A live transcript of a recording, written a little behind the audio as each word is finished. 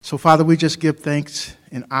So, Father, we just give thanks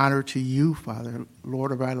and honor to you, Father,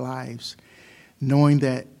 Lord of our lives, knowing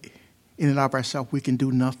that in and of ourselves we can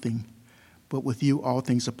do nothing, but with you all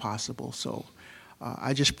things are possible. So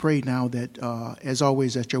I just pray now that, as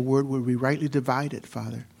always, that your word will be rightly divided,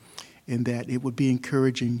 Father, and that it would be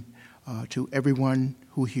encouraging to everyone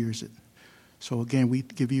who hears it. So, again, we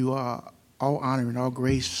give you all honor and all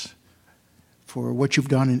grace for what you've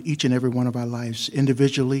done in each and every one of our lives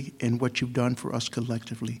individually and what you've done for us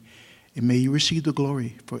collectively. And may you receive the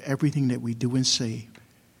glory for everything that we do and say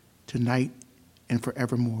tonight and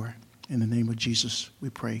forevermore. In the name of Jesus, we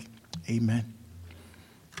pray. Amen.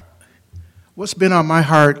 What's been on my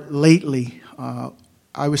heart lately,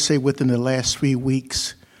 I would say within the last 3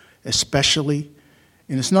 weeks especially,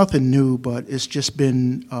 and it's nothing new, but it's just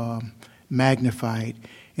been magnified,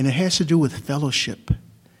 and it has to do with fellowship.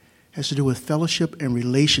 It has to do with fellowship and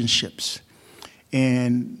relationships.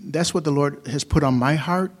 And that's what the Lord has put on my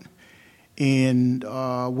heart. And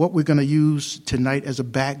what we're going to use tonight as a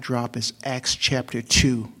backdrop is Acts chapter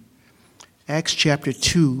 2. Acts chapter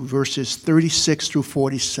 2, verses 36 through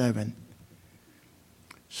 47.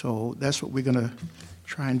 So that's what we're going to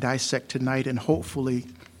try and dissect tonight, and hopefully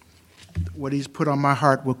what he's put on my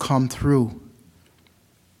heart will come through.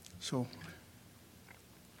 So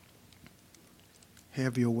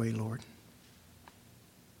have your way, Lord.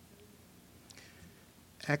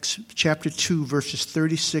 Acts chapter 2, verses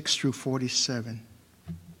 36 through 47.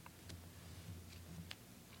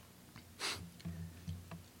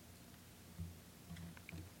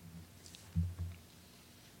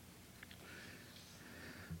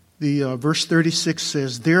 The verse 36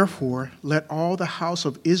 says, "Therefore, let all the house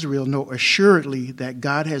of Israel know assuredly that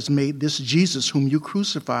God has made this Jesus whom you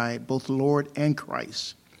crucified, both Lord and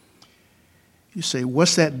Christ." You say,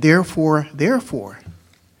 what's that therefore?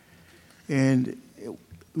 And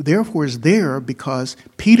therefore is there because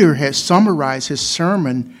Peter has summarized his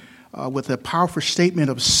sermon with a powerful statement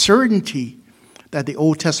of certainty that the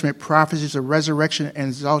Old Testament prophecies of resurrection and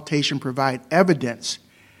exaltation provide evidence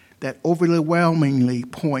that overwhelmingly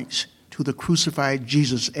points to the crucified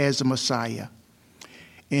Jesus as the Messiah.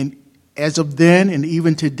 And as of then and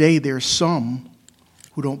even today, there are some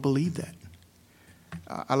who don't believe that.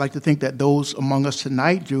 I like to think that those among us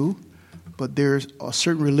tonight do, but there's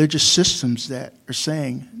certain religious systems that are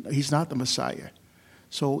saying he's not the Messiah.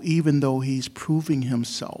 So even though he's proving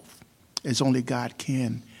himself as only God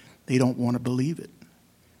can, they don't want to believe it.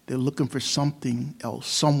 They're looking for something else,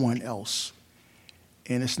 someone else,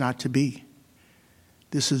 and it's not to be.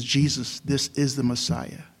 This is Jesus. This is the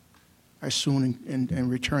Messiah, our soon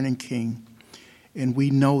and returning King. And we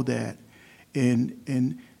know that.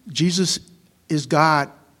 And Jesus is God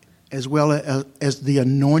as well as the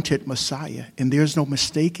anointed Messiah. And there's no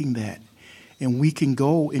mistaking that. And we can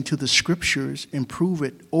go into the scriptures and prove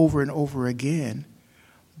it over and over again.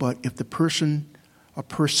 But if the person or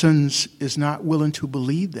persons is not willing to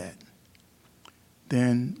believe that,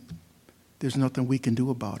 then there's nothing we can do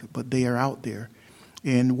about it. But they are out there.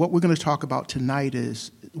 And what we're going to talk about tonight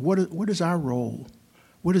is what is our role?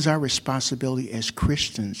 What is our responsibility as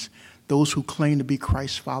Christians, those who claim to be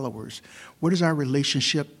Christ followers? What is our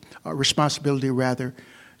responsibility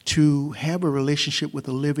to have a relationship with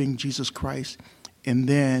the living Jesus Christ, and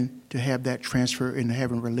then to have that transfer and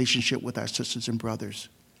have a relationship with our sisters and brothers?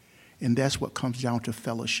 And that's what comes down to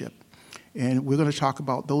fellowship. And we're going to talk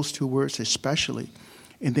about those two words especially.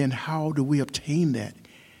 And then how do we obtain that?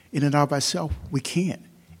 In and of ourselves, we can't.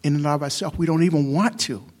 In and of ourselves, we don't even want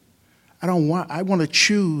to. I want to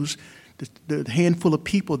choose the handful of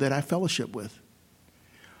people that I fellowship with.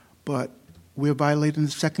 But we're violating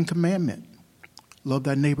the second commandment. Love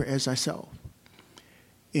thy neighbor as thyself.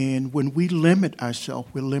 And when we limit ourselves,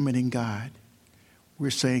 we're limiting God.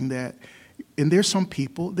 We're saying that, and there's some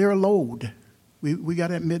people, they're a load. We got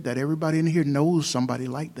to admit that. Everybody in here knows somebody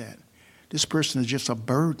like that. This person is just a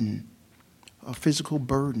burden, a physical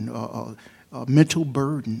burden, a mental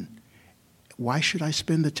burden. Why should I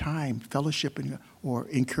spend the time fellowshipping or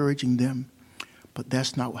encouraging them? But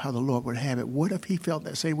that's not how the Lord would have it. What if he felt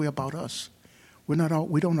that same way about us? We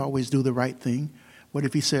don't always do the right thing. What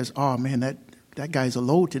if he says, oh, man, that guy's a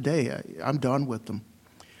load today. I'm done with them.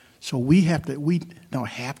 So we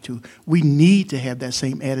need to have that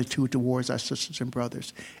same attitude towards our sisters and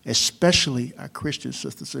brothers, especially our Christian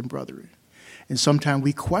sisters and brothers. And sometimes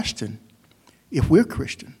we question if we're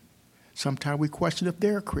Christian. Sometimes we question if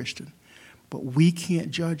they're a Christian. But we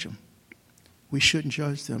can't judge them. We shouldn't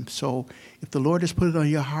judge them. So if the Lord has put it on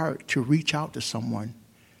your heart to reach out to someone,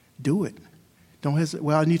 do it. Don't hesitate.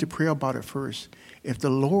 Well, I need to pray about it first. If the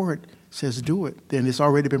Lord says do it, then it's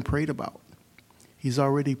already been prayed about. He's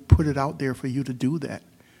already put it out there for you to do that.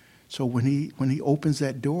 So when he opens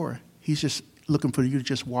that door, he's just looking for you to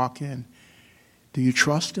just walk in. Do you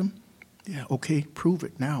trust him? Yeah, okay, prove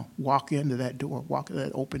it now. Walk into that door. Walk into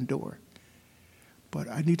that open door. But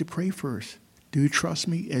I need to pray first. Do you trust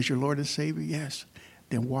me as your Lord and Savior? Yes.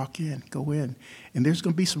 Then walk in, go in. And there's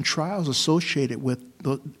going to be some trials associated with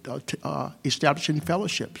establishing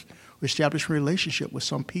fellowships, or establishing relationship with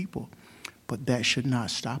some people. But that should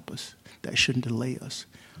not stop us. That shouldn't delay us.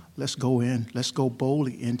 Let's go in. Let's go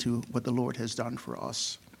boldly into what the Lord has done for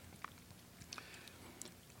us.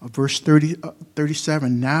 Verse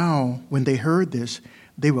 37, now when they heard this,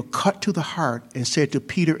 they were cut to the heart and said to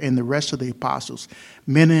Peter and the rest of the apostles,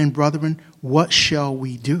 men and brethren, what shall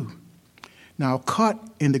we do? Now, cut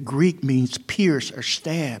in the Greek means pierce or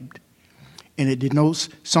stabbed, and it denotes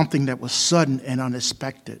something that was sudden and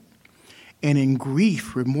unexpected. And in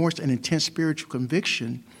grief, remorse, and intense spiritual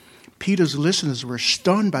conviction, Peter's listeners were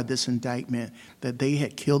stunned by this indictment that they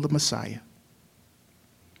had killed the Messiah.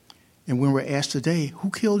 And when we're asked today, who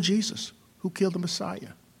killed Jesus? Who killed the Messiah?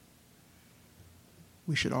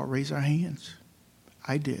 We should all raise our hands.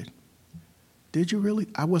 I did. Did you really?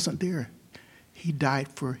 I wasn't there. He died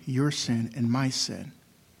for your sin and my sin.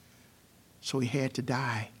 So he had to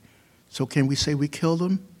die. So can we say we killed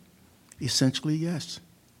him? Essentially, yes.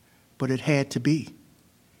 But it had to be.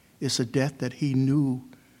 It's a death that he knew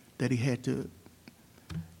that he had to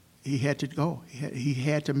go. He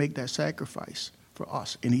had to make that sacrifice for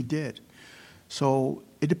us, and he did. So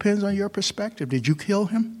it depends on your perspective. Did you kill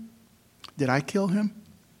him? Did I kill him?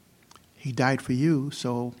 He died for you,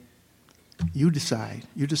 so you decide.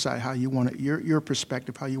 You decide how you want to, your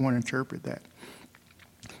perspective, how you want to interpret that.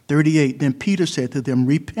 38, then Peter said to them,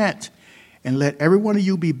 repent, and let every one of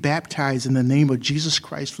you be baptized in the name of Jesus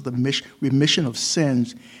Christ for the remission of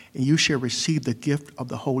sins, and you shall receive the gift of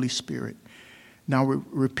the Holy Spirit. Now,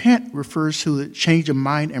 repent refers to the change of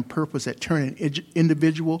mind and purpose that turn an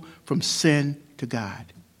individual from sin to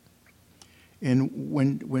God. And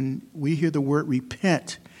when we hear the word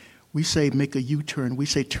repent, we say make a U-turn. We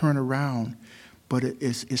say turn around. But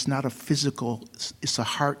it's not a physical, it's a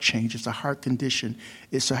heart change. It's a heart condition.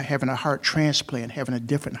 It's having a heart transplant, having a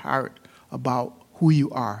different heart about who you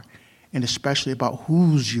are, and especially about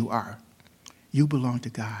whose you are. You belong to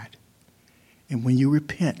God. And when you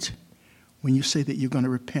repent, when you say that you're going to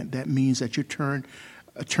repent, that means that you turn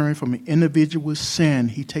from an individual sin.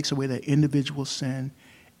 He takes away that individual sin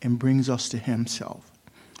and brings us to himself.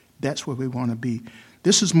 That's where we want to be.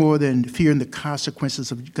 This is more than fearing the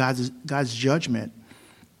consequences of God's judgment.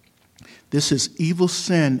 This is evil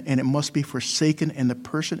sin, and it must be forsaken, and the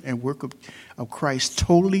person and work of Christ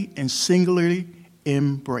totally and singularly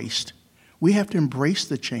embraced. We have to embrace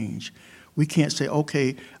the change. We can't say,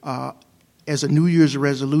 okay, as a New Year's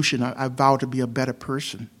resolution, I vow to be a better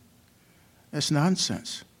person. That's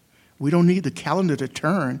nonsense. We don't need the calendar to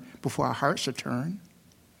turn before our hearts are turned.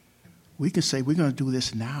 We can say, we're going to do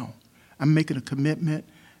this now. I'm making a commitment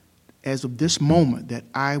as of this moment that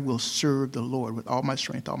I will serve the Lord with all my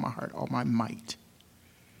strength, all my heart, all my might.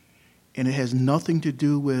 And it has nothing to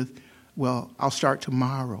do with, well, I'll start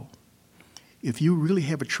tomorrow. If you really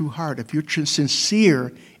have a true heart, if you're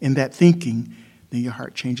sincere in that thinking, then your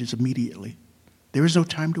heart changes immediately. There is no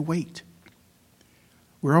time to wait.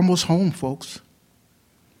 We're almost home, folks.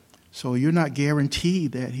 So you're not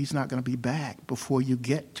guaranteed that he's not going to be back before you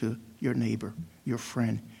get to your neighbor, your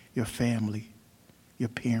friend, your family, your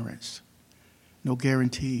parents. No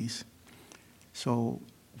guarantees. So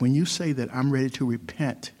when you say that I'm ready to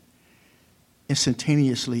repent,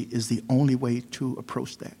 instantaneously is the only way to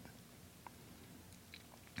approach that.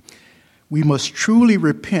 We must truly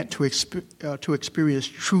repent to experience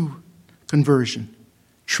true conversion.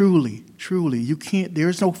 Truly. You can't,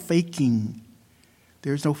 there's no faking.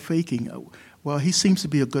 There's no faking. Well, he seems to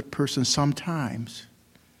be a good person sometimes.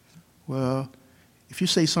 Well, if you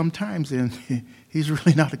say sometimes, then he's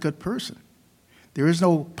really not a good person. There is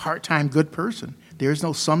no part-time good person. There is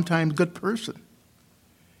no sometimes good person.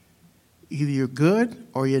 Either you're good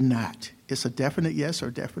or you're not. It's a definite yes or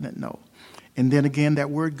definite no. And then again, that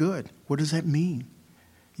word good, what does that mean?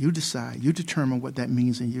 You decide. You determine what that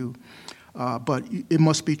means in you. But it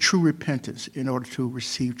must be true repentance in order to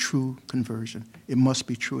receive true conversion. It must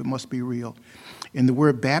be true. It must be real. And the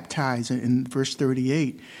word baptize in verse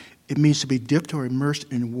 38, it means to be dipped or immersed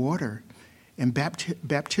in water. And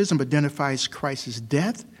baptism identifies Christ's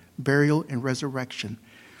death, burial, and resurrection.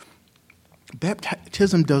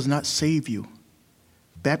 Baptism does not save you.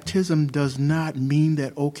 Baptism does not mean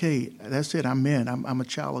that, okay, that's it, I'm in, I'm a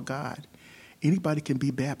child of God. Anybody can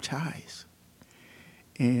be baptized.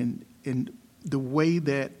 And the way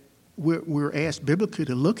that we're asked biblically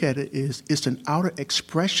to look at it is it's an outer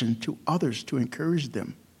expression to others to encourage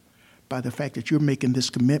them by the fact that you're making this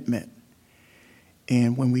commitment.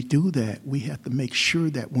 And when we do that, we have to make sure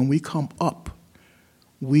that when we come up,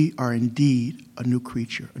 we are indeed a new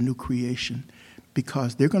creature, a new creation,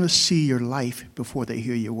 because they're going to see your life before they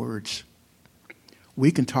hear your words.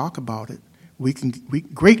 We can talk about it.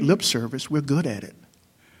 Great lip service, we're good at it.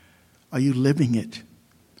 Are you living it?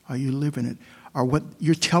 Are you living it? Are what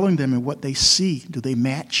you're telling them and what they see, do they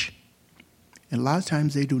match? And a lot of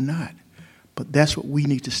times they do not. But that's what we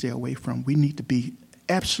need to stay away from. We need to be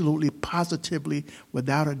absolutely, positively,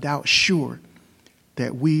 without a doubt, sure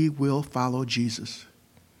that we will follow Jesus.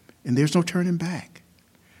 And there's no turning back.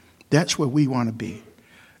 That's where we want to be.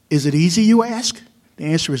 Is it easy, you ask? The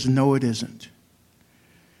answer is no, it isn't.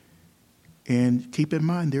 And keep in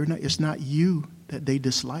mind, it's not you that they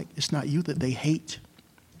dislike. It's not you that they hate.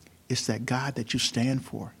 It's that God that you stand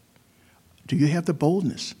for. Do you have the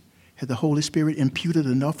boldness? Has the Holy Spirit imputed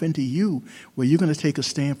enough into you where you're going to take a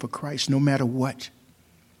stand for Christ no matter what?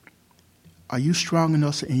 Are you strong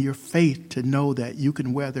enough in your faith to know that you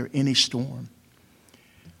can weather any storm?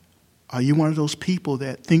 Are you one of those people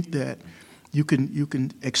that think that you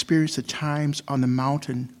can experience the times on the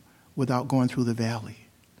mountain without going through the valley?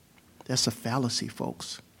 That's a fallacy,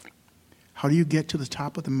 folks. How do you get to the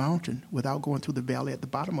top of the mountain without going through the valley at the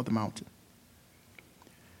bottom of the mountain?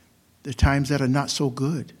 The times that are not so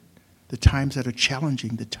good, the times that are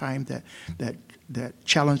challenging, the time that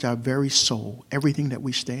challenge our very soul, everything that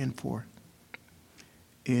we stand for.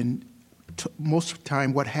 And most of the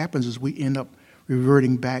time what happens is we end up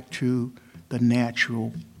reverting back to the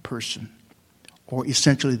natural person, or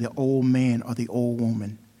essentially the old man or the old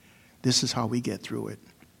woman. This is how we get through it.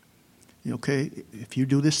 Okay, if you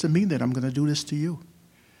do this to me, then I'm going to do this to you.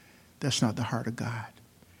 That's not the heart of God.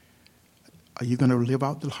 Are you going to live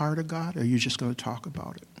out the heart of God, or are you just going to talk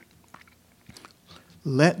about it?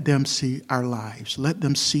 Let them see our lives. Let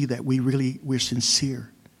them see that we're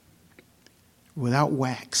sincere, without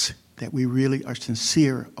wax, that we really are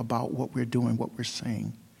sincere about what we're doing, what we're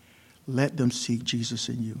saying. Let them see Jesus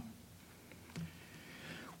in you.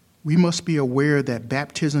 We must be aware that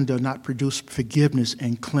baptism does not produce forgiveness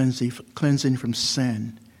and cleansing from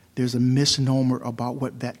sin. There's a misnomer about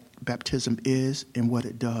what baptism is and what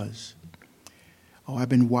it does. Oh, I've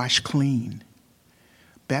been washed clean.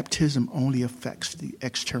 Baptism only affects the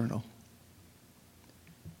external.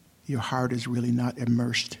 Your heart is really not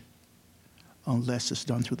immersed unless it's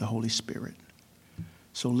done through the Holy Spirit.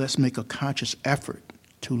 So let's make a conscious effort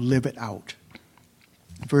to live it out.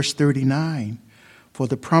 Verse 39, for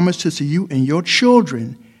the promises to you and your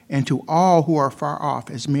children and to all who are far off,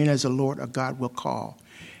 as many as the Lord our God will call.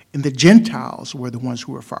 And the Gentiles were the ones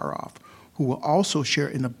who were far off, who will also share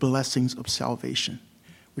in the blessings of salvation.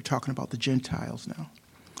 We're talking about the Gentiles now.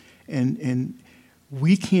 And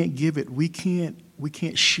we can't give it. We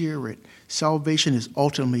can't share it. Salvation is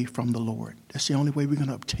ultimately from the Lord. That's the only way we're going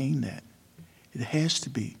to obtain that. It has to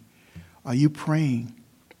be. Are you praying?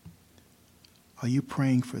 Are you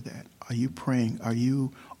praying for that? Are you praying? Are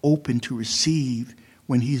you open to receive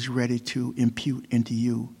when he's ready to impute into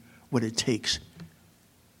you what it takes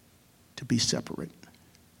to be separate?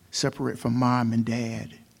 Separate from mom and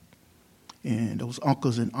dad and those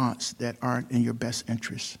uncles and aunts that aren't in your best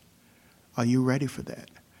interest. Are you ready for that?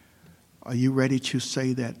 Are you ready to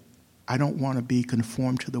say that I don't want to be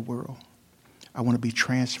conformed to the world? I want to be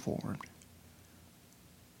transformed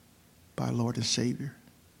by Lord and Savior.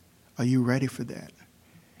 Are you ready for that?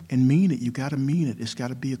 And mean it. You got to mean it. It's got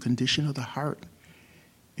to be a condition of the heart.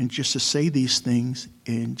 And just to say these things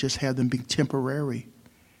and just have them be temporary,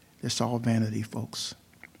 that's all vanity, folks.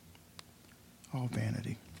 All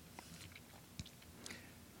vanity.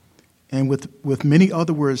 And with many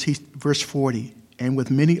other words, verse 40, and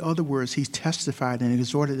with many other words, he testified and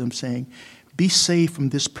exhorted them, saying, be saved from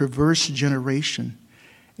this perverse generation.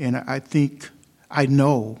 And I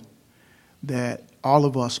know that all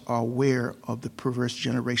of us are aware of the perverse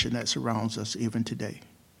generation that surrounds us even today.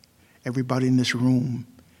 Everybody in this room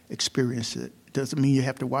experiences it. It doesn't mean you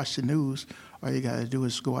have to watch the news. All you got to do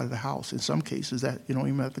is go out of the house. In some cases, that you don't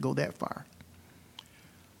even have to go that far.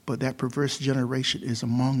 But that perverse generation is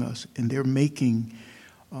among us, and they're making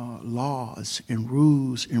laws and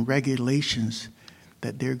rules and regulations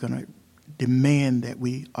that they're going to demand that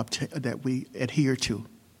we adhere to.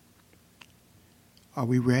 Are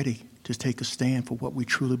we ready to take a stand for what we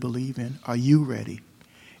truly believe in? Are you ready?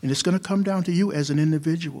 And it's going to come down to you as an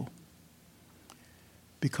individual,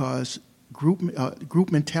 because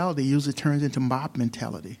group mentality usually turns into mob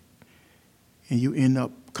mentality, and you end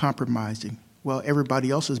up compromising. Well,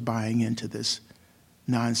 everybody else is buying into this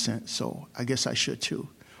nonsense, so I guess I should too.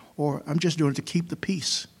 Or I'm just doing it to keep the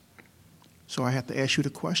peace. So I have to ask you the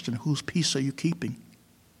question, whose peace are you keeping?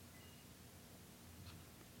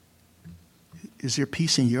 Is there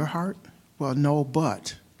peace in your heart? Well, no,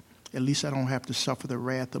 but at least I don't have to suffer the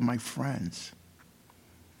wrath of my friends.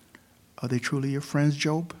 Are they truly your friends,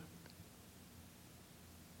 Job?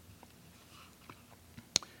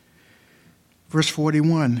 Verse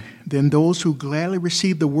 41, then those who gladly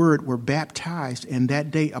received the word were baptized, and that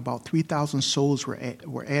day about 3,000 souls were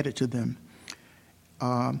added to them.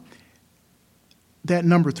 That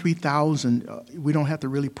number 3,000, we don't have to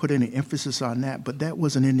really put any emphasis on that, but that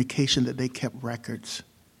was an indication that they kept records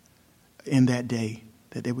in that day,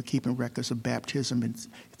 that they were keeping records of baptism. And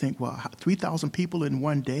you think, well, 3,000 people in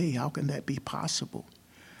one day, how can that be possible?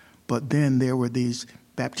 But then there were these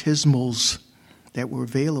baptismals that were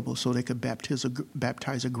available so they could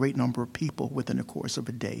baptize a great number of people within the course of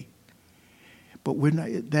a day. But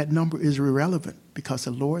that number is irrelevant because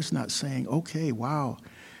the Lord's not saying, okay, wow,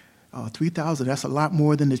 3,000, that's a lot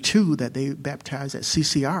more than the 2 that they baptized at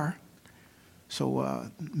CCR.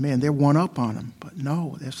 So, man, they're one up on them. But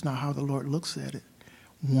no, that's not how the Lord looks at it.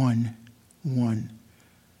 One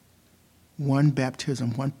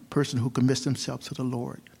baptism, one person who commits himself to the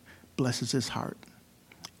Lord blesses his heart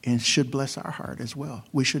and should bless our heart as well.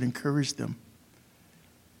 We should encourage them.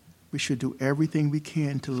 We should do everything we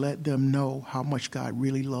can to let them know how much God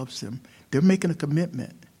really loves them. They're making a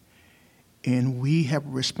commitment, and we have a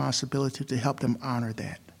responsibility to help them honor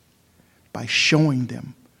that by showing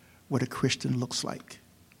them what a Christian looks like.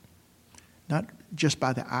 Not just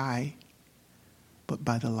by the eye, but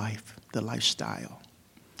by the life, the lifestyle.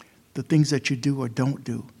 The things that you do or don't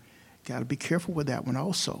do. Got to be careful with that one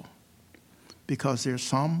also. Because there's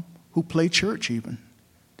some who play church even.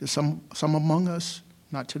 There's some among us,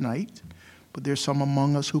 not tonight, but there's some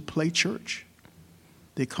among us who play church.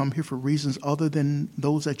 They come here for reasons other than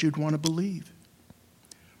those that you'd want to believe.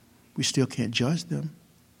 We still can't judge them,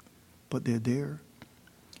 but they're there.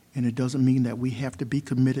 And it doesn't mean that we have to be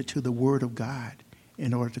committed to the Word of God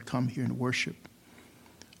in order to come here and worship.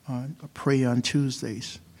 Pray on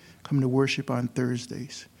Tuesdays. Come to worship on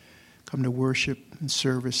Thursdays. Come to worship and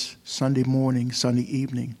service Sunday morning, Sunday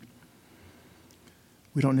evening.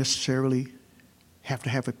 We don't necessarily have to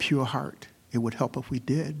have a pure heart. It would help if we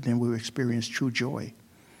did, then we would experience true joy.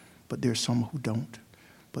 But there's some who don't.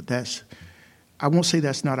 But I won't say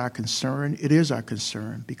that's not our concern. It is our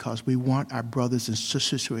concern because we want our brothers and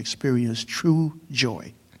sisters to experience true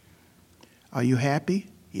joy. Are you happy?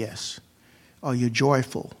 Yes. Are you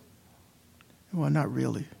joyful? Well, not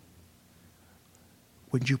really.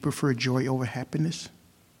 Would you prefer joy over happiness?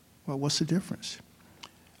 Well, what's the difference?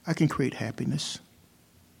 I can create happiness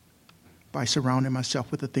by surrounding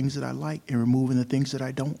myself with the things that I like and removing the things that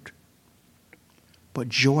I don't. But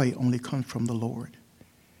joy only comes from the Lord.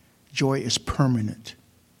 Joy is permanent.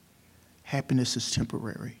 Happiness is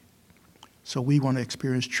temporary. So we want to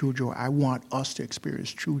experience true joy. I want us to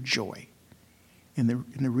experience true joy in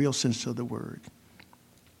the real sense of the word.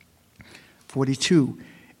 42.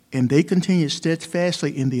 And they continued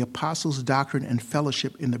steadfastly in the apostles' doctrine and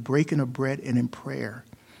fellowship, in the breaking of bread and in prayer.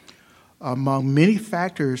 Among many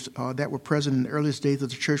factors that were present in the earliest days of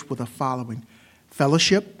the church were the following: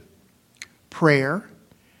 fellowship, prayer,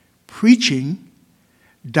 preaching,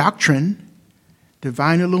 doctrine,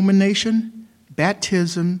 divine illumination,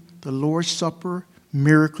 baptism, the Lord's Supper,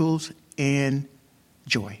 miracles, and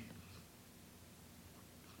joy.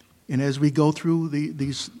 And as we go through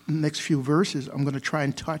these next few verses, I'm going to try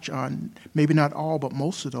and touch on, maybe not all, but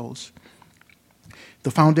most of those.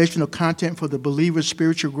 The foundational content for the believer's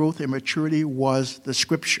spiritual growth and maturity was the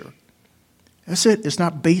Scripture. That's it. It's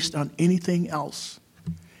not based on anything else.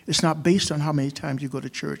 It's not based on how many times you go to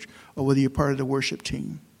church or whether you're part of the worship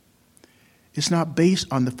team. It's not based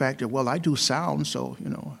on the fact that, well, I do sound, so,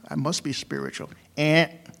 I must be spiritual. And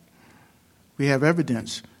we have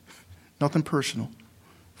evidence. Nothing personal.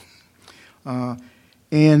 And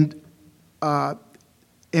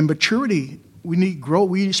in maturity, we need growth.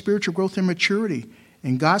 We need spiritual growth and maturity.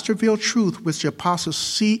 And God's revealed truth, which the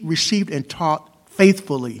apostles received and taught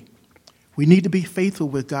faithfully. We need to be faithful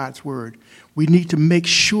with God's word. We need to make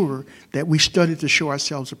sure that we study to show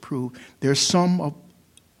ourselves approved. There's some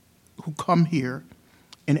who come here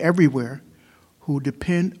and everywhere who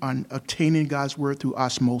depend on obtaining God's word through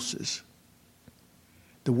osmosis.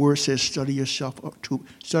 The word says study to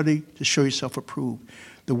show yourself approved.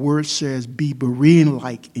 The word says be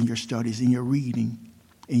Berean-like in your studies, in your reading,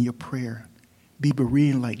 in your prayer. Be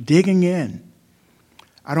Berean-like, digging in.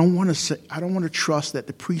 I don't want to trust that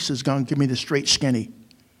the priest is going to give me the straight skinny.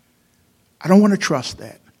 I don't want to trust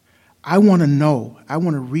that. I want to know. I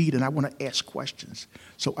want to read and I want to ask questions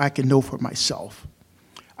so I can know for myself.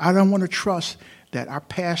 I don't want to trust that our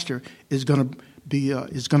pastor is going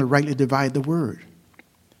to rightly divide the word.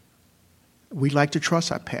 We like to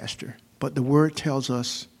trust our pastor, but the word tells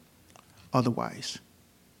us otherwise.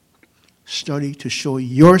 Study to show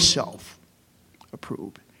yourself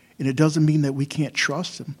approved. And it doesn't mean that we can't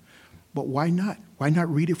trust him, but why not? Why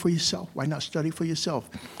not read it for yourself? Why not study for yourself?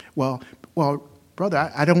 Well,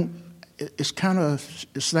 brother, I don't,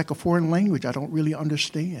 it's like a foreign language. I don't really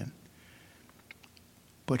understand.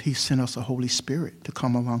 But he sent us a Holy Spirit to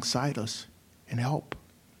come alongside us and help.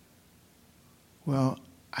 Well,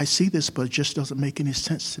 I see this, but it just doesn't make any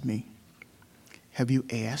sense to me. Have you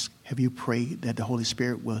asked? Have you prayed that the Holy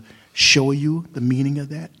Spirit will show you the meaning of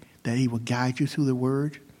that? That he will guide you through the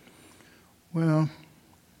word? Well,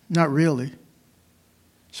 not really.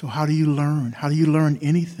 So how do you learn? How do you learn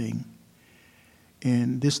anything?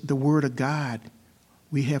 And the word of God,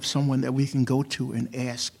 we have someone that we can go to and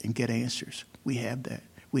ask and get answers. We have that.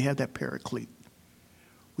 We have that paraclete.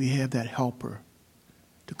 We have that helper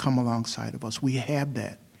to come alongside of us. We have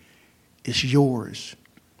that. It's yours.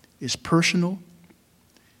 It's personal.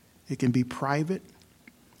 It can be private.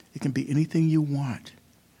 It can be anything you want.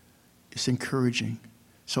 It's encouraging.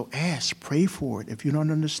 So ask, pray for it if you don't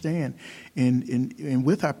understand. And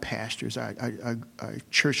with our pastors, our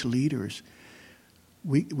church leaders,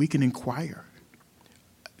 we can inquire.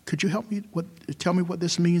 Could you help me? Tell me what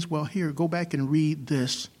this means? Well, here, go back and read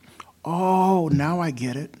this. Oh, now I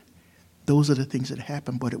get it. Those are the things that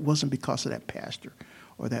happened, but it wasn't because of that pastor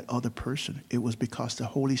or that other person. It was because the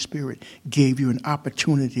Holy Spirit gave you an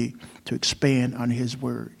opportunity to expand on his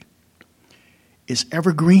word. It's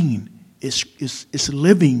evergreen. It's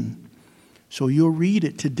living. So you'll read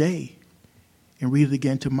it today and read it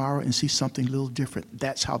again tomorrow and see something a little different.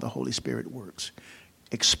 That's how the Holy Spirit works.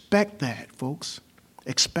 Expect that, folks.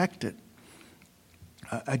 Expect it.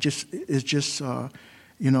 I don't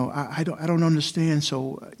understand.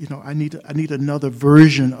 So, I need another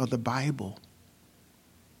version of the Bible.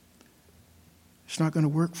 It's not going to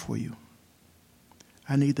work for you.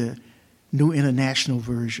 I need the New International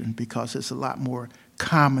Version because it's a lot more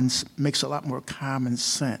common, makes a lot more common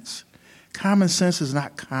sense. Common sense is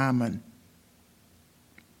not common.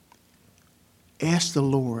 Ask the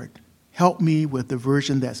Lord, help me with the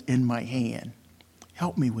version that's in my hand.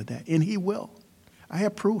 Help me with that. And he will. I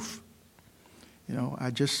have proof. No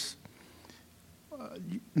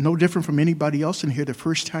different from anybody else in here. The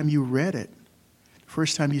first time you read it, the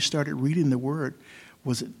first time you started reading the word,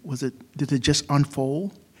 did it just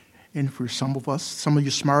unfold? And for some of us, some of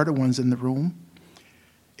you smarter ones in the room,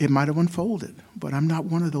 it might have unfolded, but I'm not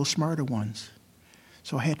one of those smarter ones.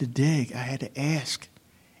 So I had to dig. I had to ask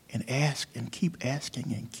and keep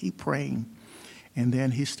asking and keep praying. And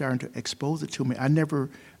then he's starting to expose it to me. I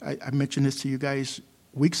mentioned this to you guys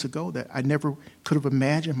weeks ago, that I never could have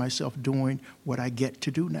imagined myself doing what I get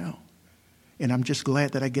to do now. And I'm just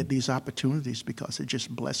glad that I get these opportunities because it just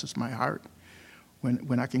blesses my heart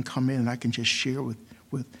when I can come in and I can just share with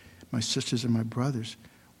my sisters and my brothers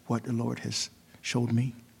what the Lord has showed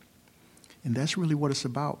me. And that's really what it's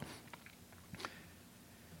about.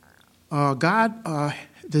 God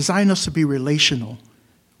designed us to be relational.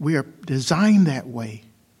 We are designed that way.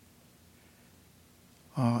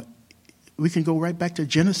 We can go right back to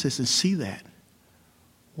Genesis and see that.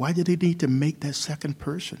 Why did he need to make that second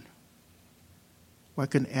person? Why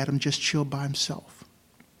couldn't Adam just chill by himself?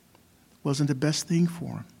 Wasn't the best thing for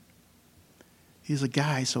him. He's a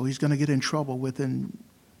guy, so he's going to get in trouble within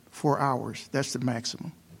 4 hours. That's the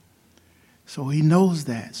maximum. So he knows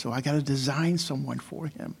that. So I got to design someone for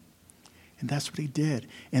him. And that's what he did.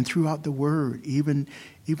 And throughout the word, even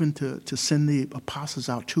to send the apostles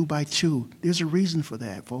out 2 by 2, there's a reason for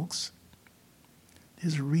that, folks.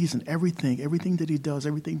 There's a reason. Everything that he does,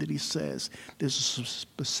 everything that he says, there's a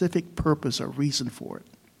specific purpose or reason for it.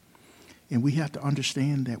 And we have to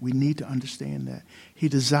understand that. We need to understand that. He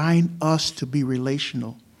designed us to be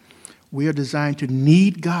relational. We are designed to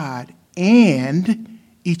need God and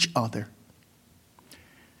each other.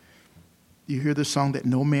 You hear the song that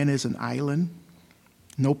no man is an island?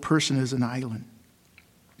 No person is an island.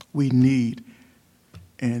 We need.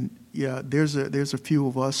 And yeah, there's a few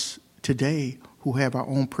of us today who have our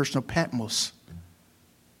own personal Patmos.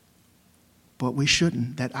 But we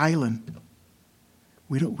shouldn't. That island,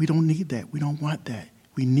 we don't need that. We don't want that.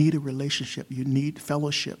 We need a relationship. You need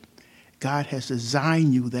fellowship. God has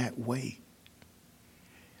designed you that way.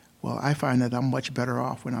 Well, I find that I'm much better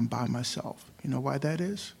off when I'm by myself. You know why that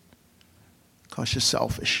is? Because you're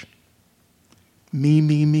selfish. Me,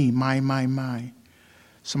 my.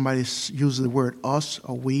 Somebody uses the word us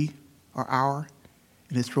or we. or hour,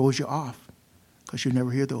 and it throws you off because you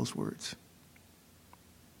never hear those words.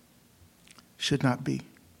 Should not be.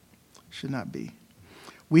 Should not be.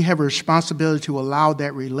 We have a responsibility to allow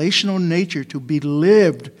that relational nature to be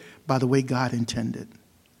lived by the way God intended.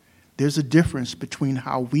 There's a difference between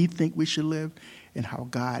how we think we should live and how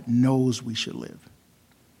God knows we should live.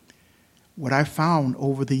 What I found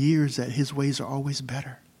over the years that his ways are always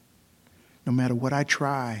better. No matter what I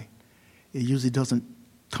try, it usually doesn't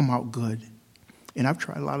come out good. And I've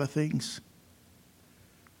tried a lot of things.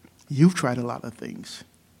 You've tried a lot of things.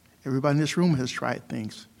 Everybody in this room has tried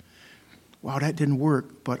things. Wow, that didn't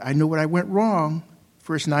work, but I know what I went wrong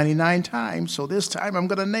first 99 times, so this time I'm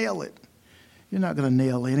going to nail it. You're not going to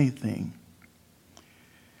nail anything.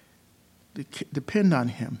 Depend on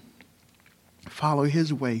him. Follow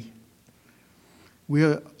his way.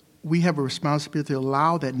 We have a responsibility to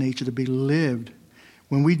allow that nature to be lived.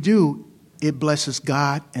 When we do, it blesses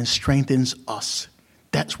God and strengthens us.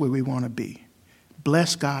 That's where we want to be.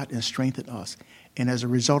 Bless God and strengthen us. And as a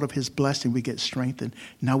result of his blessing, we get strengthened.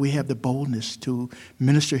 Now we have the boldness to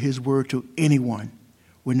minister his word to anyone.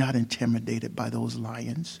 We're not intimidated by those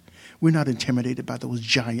lions. We're not intimidated by those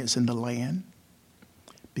giants in the land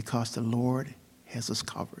because the Lord has us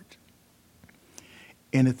covered.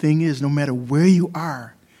 And the thing is, no matter where you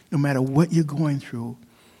are, no matter what you're going through,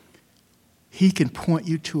 he can point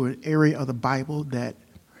you to an area of the Bible that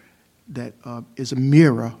is a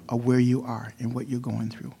mirror of where you are and what you're going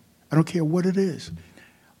through. I don't care what it is.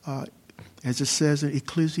 As it says in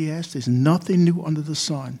Ecclesiastes, nothing new under the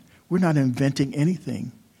sun. We're not inventing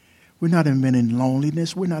anything. We're not inventing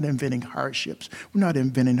loneliness. We're not inventing hardships. We're not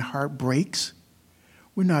inventing heartbreaks.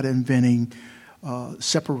 We're not inventing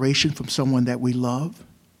separation from someone that we love.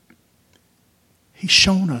 He's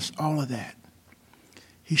shown us all of that.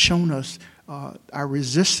 He's shown us our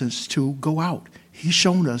resistance to go out. He's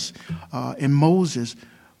shown us in Moses,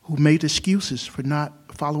 who made excuses for not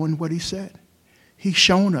following what he said. He's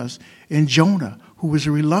shown us in Jonah, who was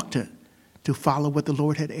reluctant to follow what the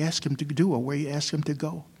Lord had asked him to do or where he asked him to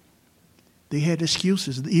go. They had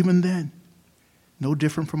excuses even then. No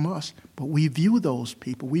different from us. But we view those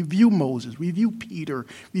people. We view Moses. We view Peter.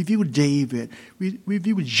 We view David. We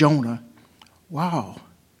view Jonah. Wow.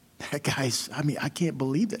 That guy's, I can't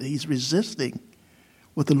believe that he's resisting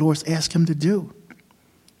what the Lord's asked him to do.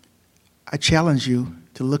 I challenge you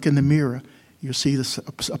to look in the mirror. You'll see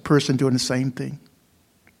a person doing the same thing.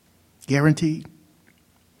 Guaranteed.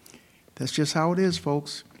 That's just how it is,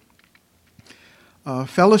 folks.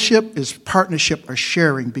 Fellowship is partnership or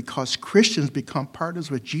sharing because Christians become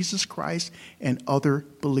partners with Jesus Christ and other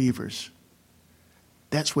believers.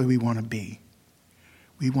 That's where we want to be.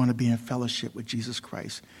 We want to be in fellowship with Jesus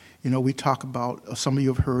Christ. You know, we talk about, some of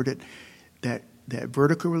you have heard it, that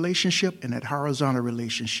vertical relationship and that horizontal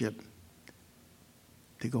relationship,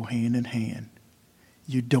 they go hand in hand.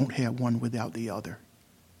 You don't have one without the other.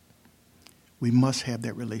 We must have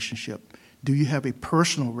that relationship. Do you have a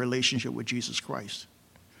personal relationship with Jesus Christ?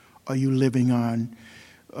 Are you living on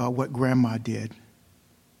what grandma did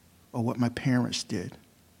or what my parents did?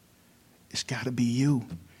 It's got to be you.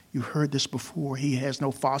 You heard this before. He has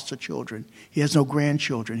no foster children. He has no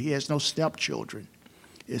grandchildren. He has no stepchildren.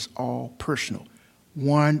 It's all personal,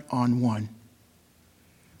 one-on-one.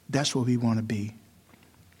 That's where we want to be.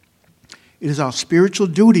 It is our spiritual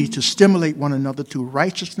duty to stimulate one another to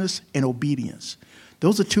righteousness and obedience.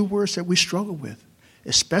 Those are two words that we struggle with,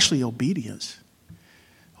 especially obedience.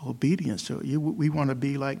 Obedience. So we want to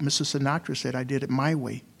be like Mrs. Sinatra said, I did it my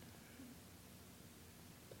way.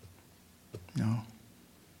 No.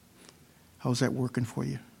 How's that working for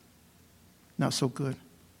you? Not so good.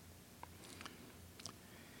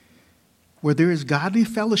 Where there is godly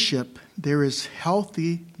fellowship, there is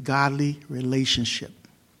healthy, godly relationship.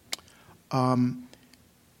 When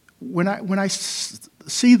I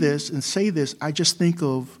see this and say this, I just think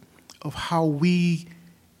of how we,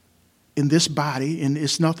 in this body, and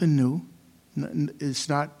it's nothing new. It's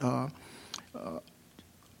not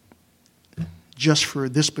just for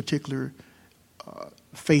this particular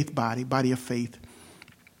faith body of faith.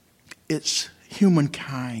 It's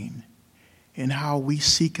humankind and how we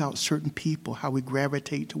seek out certain people, how we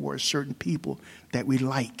gravitate towards certain people that we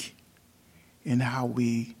like, and how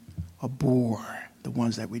we abhor the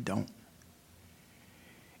ones that we don't.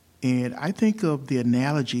 And I think of the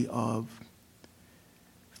analogy of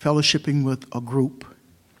fellowshipping with a group,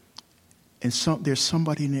 and there's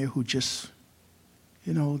somebody in there who just,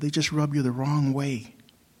 they just rub you the wrong way.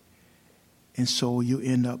 And so you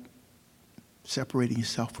end up separating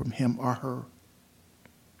yourself from him or her.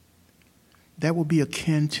 That will be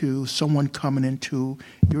akin to someone coming into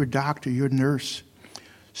your doctor, your nurse.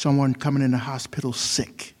 someone coming in the hospital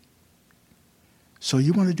sick. So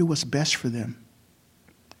you want to do what's best for them.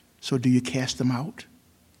 So do you cast them out?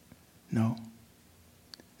 No.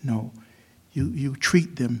 No. You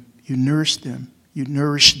treat them, you nurse them, you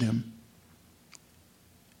nourish them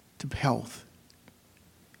to health.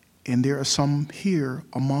 And there are some here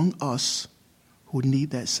among us who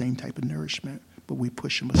need that same type of nourishment, but we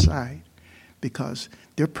push them aside because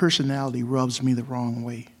their personality rubs me the wrong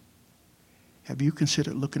way. Have you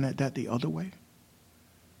considered looking at that the other way?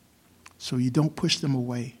 So you don't push them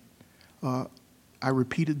away. I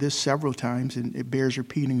repeated this several times, and it bears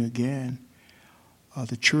repeating again.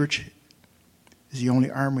 The church is the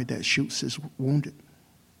only army that shoots its wounded.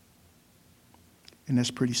 And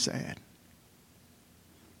that's pretty sad.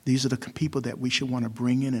 These are the people that we should want to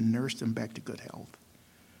bring in and nurse them back to good health.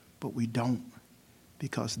 But we don't,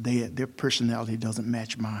 because their personality doesn't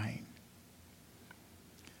match mine.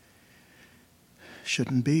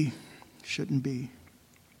 Shouldn't be. Shouldn't be.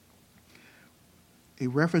 A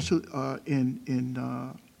reference to,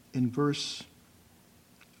 in verse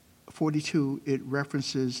 42, it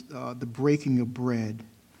references the breaking of bread.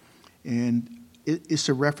 And it's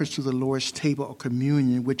a reference to the Lord's table of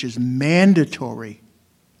communion, which is mandatory.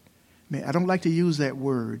 Man, I don't like to use that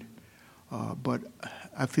word, but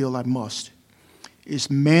I feel I must. It's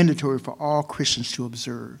mandatory for all Christians to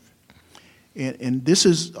observe. And this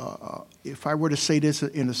is, if I were to say this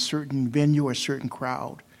in a certain venue or a certain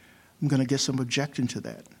crowd, I'm going to get some objection to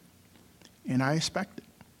that. And I expect it.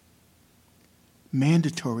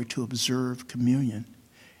 Mandatory to observe communion.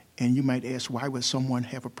 And you might ask, why would someone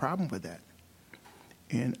have a problem with that?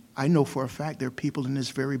 And I know for a fact there are people in this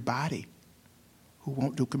very body who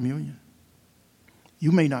won't do communion.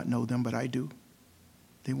 You may not know them, but I do.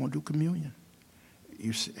 They won't do communion.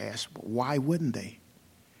 You ask, why wouldn't they?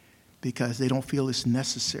 Because they don't feel it's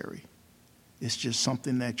necessary. It's just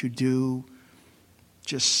something that you do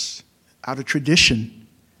just out of tradition.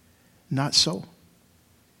 Not so.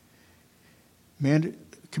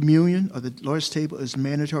 Communion, or the Lord's table, is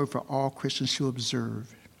mandatory for all Christians to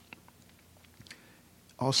observe.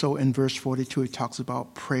 Also in verse 42, it talks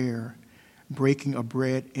about prayer, breaking of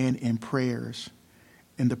bread, and in prayers.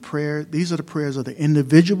 And these are the prayers of the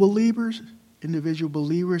individual believers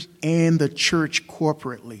and the church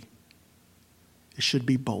corporately. It should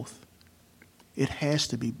be both. It has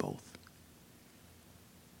to be both.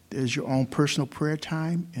 There's your own personal prayer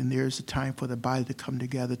time, and there's a time for the body to come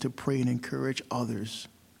together to pray and encourage others.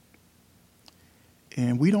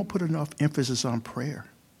 And we don't put enough emphasis on prayer.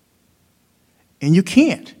 And you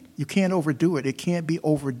can't. You can't overdo it. It can't be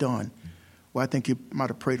overdone. Well, I think you might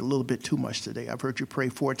have prayed a little bit too much today. I've heard you pray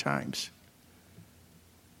 4 times.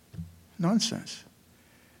 Nonsense.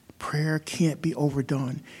 Prayer can't be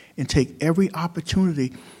overdone. And take every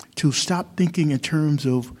opportunity to stop thinking in terms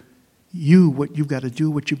of what you've got to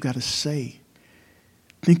do, what you've got to say.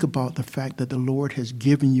 Think about the fact that the Lord has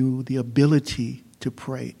given you the ability to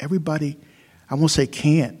pray. Everybody, I won't say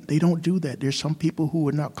can't. They don't do that. There's some people who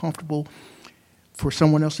are not comfortable for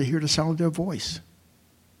someone else to hear the sound of their voice.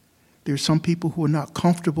 There's some people who are not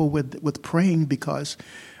comfortable with praying because,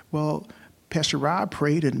 well, Pastor Rob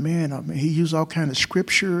prayed, and man, he used all kinds of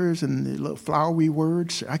scriptures and little flowery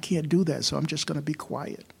words. I can't do that, so I'm just going to be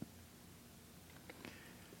quiet.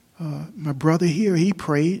 My brother here, he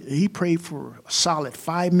prayed for a solid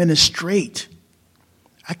 5 minutes straight.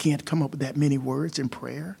 I can't come up with that many words in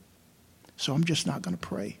prayer, so I'm just not going to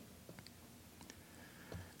pray.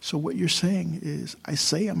 So what you're saying is, I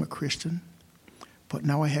say I'm a Christian, but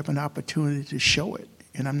now I have an opportunity to show it,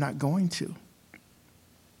 and I'm not going to.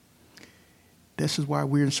 This is why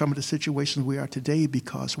we're in some of the situations we are today,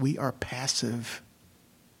 because we are passive.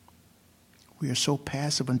 We are so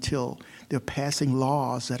passive until they're passing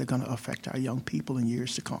laws that are going to affect our young people in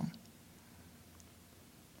years to come.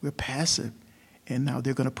 We're passive, and now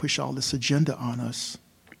they're going to push all this agenda on us.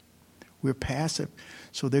 We're passive,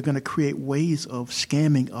 so they're going to create ways of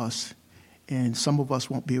scamming us, and some of us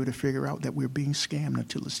won't be able to figure out that we're being scammed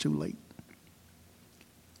until it's too late.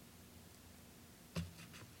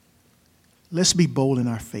 Let's be bold in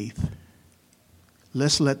our faith.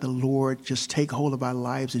 Let's let the Lord just take hold of our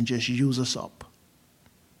lives and just use us up.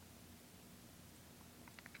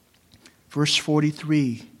 Verse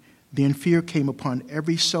 43, then fear came upon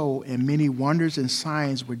every soul, and many wonders and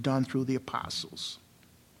signs were done through the apostles.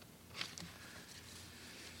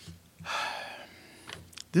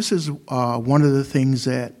 This is one of the things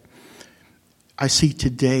that I see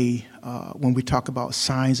today when we talk about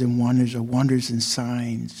signs and wonders, or wonders and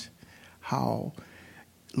signs. How,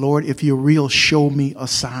 Lord, if you're real, show me a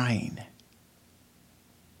sign.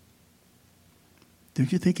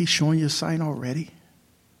 Don't you think he's showing you a sign already?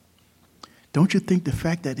 Don't you think the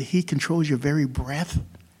fact that he controls your very breath,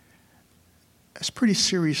 that's pretty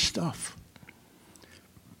serious stuff.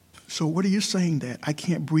 So what are you saying, that I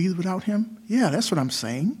can't breathe without him? Yeah, that's what I'm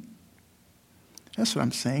saying. That's what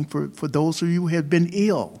I'm saying for those of you who have been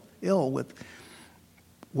ill with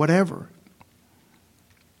whatever.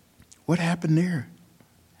 What happened there?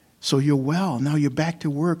 So you're well. Now you're back to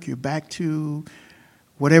work. You're back to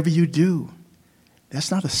whatever you do.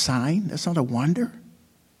 That's not a sign. That's not a wonder.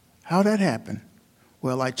 How'd that happen?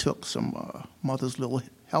 Well, I took some Mother's Little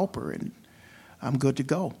Helper, and I'm good to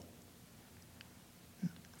go.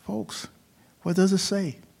 Folks, what does it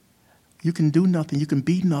say? You can do nothing. You can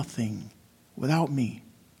be nothing without me.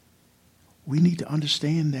 We need to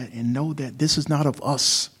understand that and know that this is not of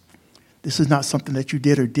us. This is not something that you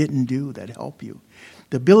did or didn't do that helped you.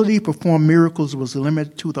 The ability to perform miracles was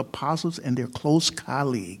limited to the apostles and their close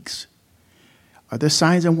colleagues. Are there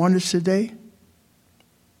signs and wonders today?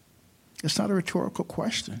 It's not a rhetorical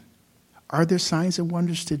question. Are there signs and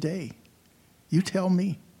wonders today? You tell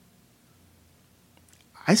me.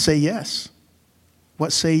 I say yes.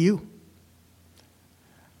 What say you?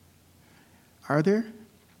 Are there?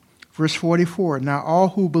 Verse 44, now all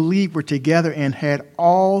who believed were together and had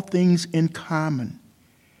all things in common.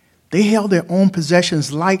 They held their own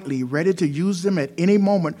possessions lightly, ready to use them at any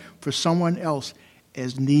moment for someone else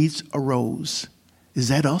as needs arose. Is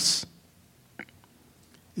that us?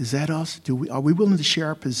 Is that us? Are we willing to share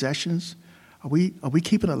our possessions? Are we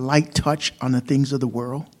keeping a light touch on the things of the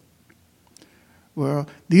world? Well,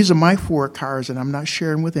 these are my 4 cars, and I'm not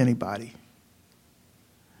sharing with anybody.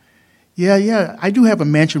 Yeah, I do have a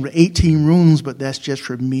mansion with 18 rooms, but that's just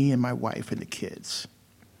for me and my wife and the kids.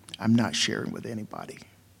 I'm not sharing with anybody.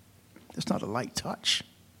 That's not a light touch.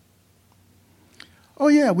 Oh,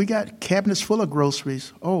 yeah, we got cabinets full of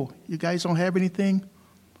groceries. Oh, you guys don't have anything?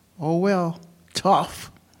 Oh, well,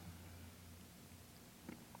 tough.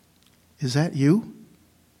 Is that you?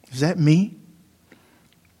 Is that me?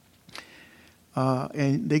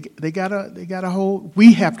 And they gotta hold.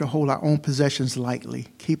 We have to hold our own possessions lightly.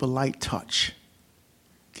 Keep a light touch.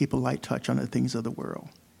 Keep a light touch on the things of the world.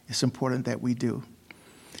 It's important that we do.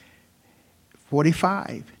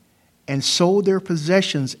 45, and sold their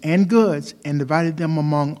possessions and goods and divided them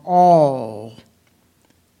among all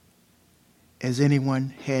as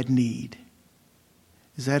anyone had need.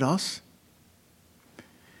 Is that us?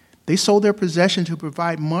 They sold their possession to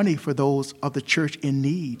provide money for those of the church in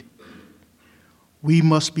need. We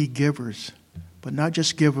must be givers, but not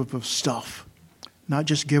just givers of stuff, not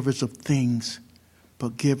just givers of things,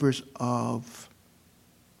 but givers of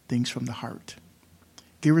things from the heart.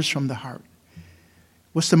 Givers from the heart.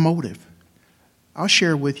 What's the motive? I'll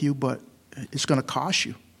share with you, but it's going to cost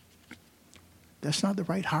you. That's not the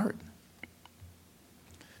right heart.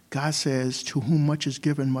 God says, to whom much is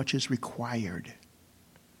given, much is required.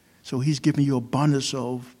 So he's giving you abundance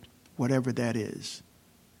of whatever that is.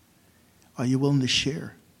 Are you willing to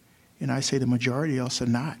share? And I say the majority of us are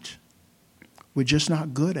not. We're just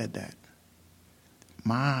not good at that.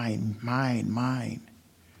 Mine.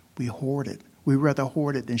 We hoard it. We rather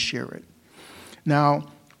hoard it than share it. Now,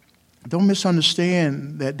 don't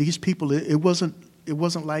misunderstand that these people, it wasn't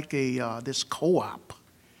like this co-op.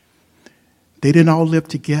 They didn't all live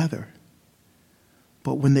together.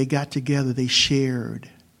 But when they got together, they shared.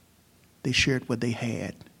 They shared what they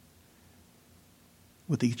had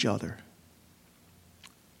with each other.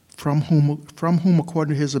 From whom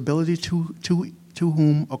according to his ability, to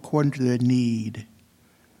whom according to their need.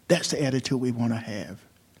 That's the attitude we want to have.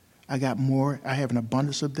 I got more. I have an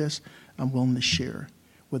abundance of this. I'm willing to share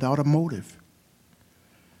without a motive.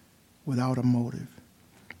 Without a motive.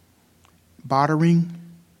 Bartering,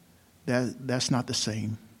 that's not the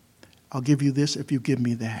same. I'll give you this if you give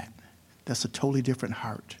me that. That's a totally different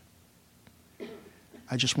heart.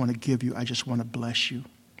 I just want to give you. I just want to bless you.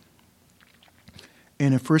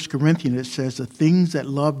 And in 1 Corinthians, it says, the things that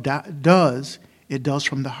love does, it does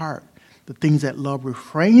from the heart. The things that love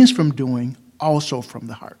refrains from doing, also from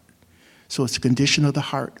the heart. So it's a condition of the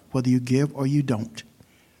heart, whether you give or you don't.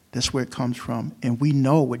 That's where it comes from. And we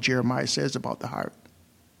know what Jeremiah says about the heart.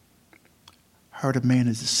 Heart of man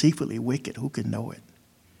is deceitfully wicked. Who can know it?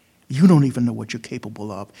 You don't even know what you're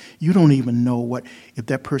capable of. You don't even know what, if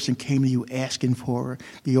that person came to you asking for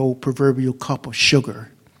the old proverbial cup of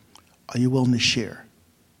sugar, are you willing to share?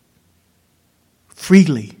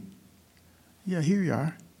 Freely. Yeah, here you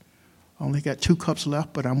are. I only got 2 cups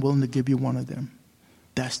left, but I'm willing to give you one of them.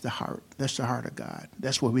 That's the heart. That's the heart of God.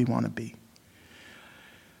 That's where we want to be.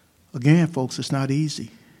 Again, folks, it's not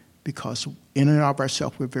easy because in and of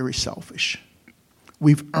ourselves, we're very selfish.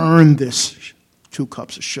 We've earned this 2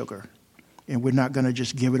 cups of sugar, and we're not going to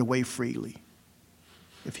just give it away freely.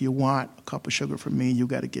 If you want a cup of sugar from me, you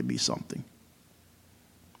got to give me something.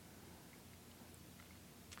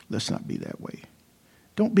 Let's not be that way.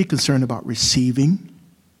 Don't be concerned about receiving.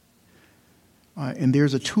 And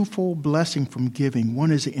there's a twofold blessing from giving.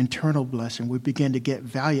 One is the internal blessing. We begin to get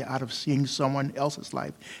value out of seeing someone else's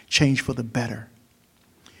life change for the better.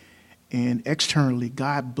 And externally,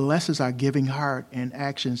 God blesses our giving heart and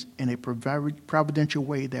actions in a providential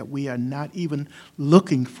way that we are not even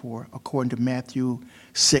looking for, according to Matthew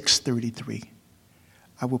 6:33.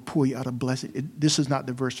 I will pour you out a blessing. This is not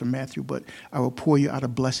the verse from Matthew, but I will pour you out a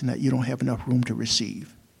blessing that you don't have enough room to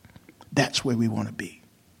receive. That's where we want to be.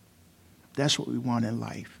 That's what we want in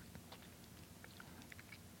life.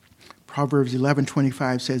 Proverbs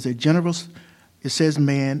 11:25 says, a generous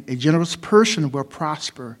person will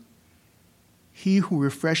prosper. He who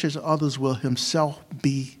refreshes others will himself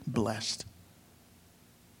be blessed.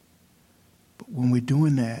 But when we're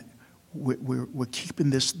doing that, we're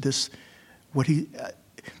keeping this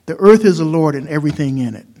the earth is the Lord and everything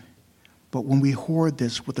in it. But when we hoard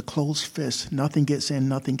this with a closed fist, nothing gets in,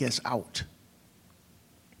 nothing gets out.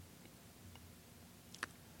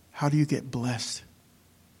 How do you get blessed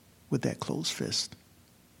with that closed fist?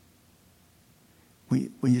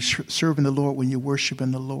 When you're serving the Lord, when you're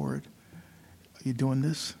worshiping the Lord, are you doing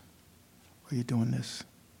this? Or are you doing this?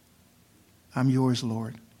 I'm yours,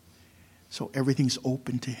 Lord. So everything's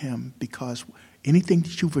open to him, because anything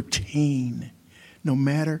that you've obtained, no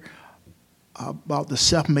matter about the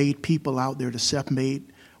self-made people out there, the self-made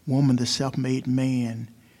woman, the self-made man,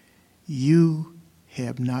 you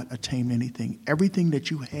have not attained anything. Everything that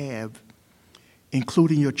you have,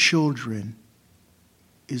 including your children,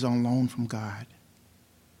 is on loan from God.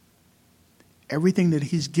 Everything that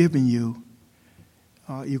he's given you,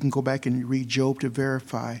 you can go back and read Job to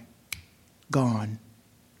verify, gone.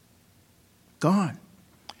 Gone.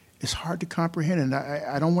 It's hard to comprehend, and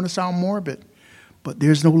I don't want to sound morbid, but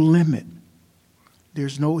there's no limit.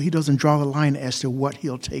 He doesn't draw the line as to what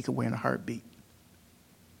he'll take away in a heartbeat.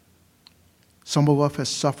 Some of us have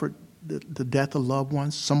suffered the death of loved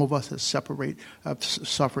ones. Some of us have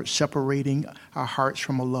suffered separating our hearts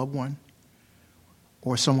from a loved one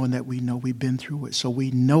or someone that we know. We've been through it, so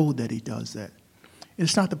we know that he does that.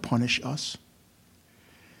 It's not to punish us.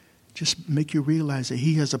 Just make you realize that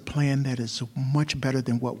he has a plan that is much better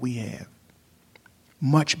than what we have.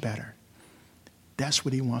 Much better. That's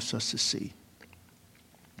what he wants us to see.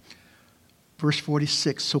 Verse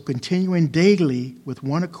 46, so continuing daily with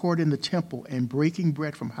one accord in the temple and breaking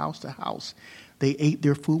bread from house to house, they ate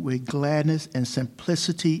their food with gladness and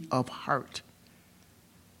simplicity of heart.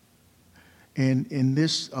 And in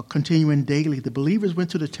this continuing daily, the believers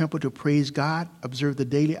went to the temple to praise God, observe the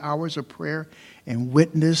daily hours of prayer, and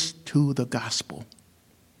witness to the gospel.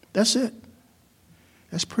 That's it.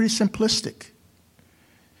 That's pretty simplistic.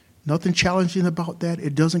 Nothing challenging about that.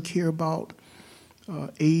 It doesn't care about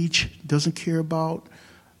age, doesn't care about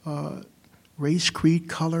race, creed,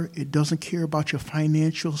 color. It doesn't care about your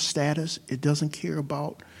financial status. It doesn't care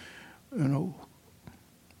about,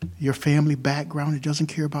 your family background. It doesn't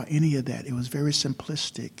care about any of that. It was very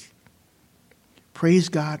simplistic. Praise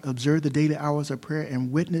God, observe the daily hours of prayer,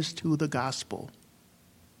 and witness to the gospel.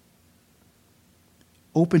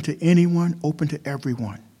 Open to anyone, open to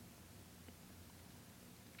everyone.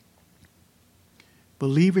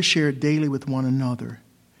 Believers shared daily with one another.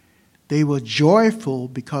 They were joyful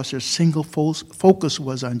because their single focus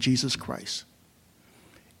was on Jesus Christ.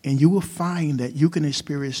 And you will find that you can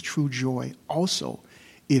experience true joy also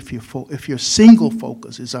if your single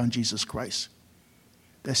focus is on Jesus Christ.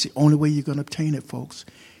 That's the only way you're going to obtain it, folks.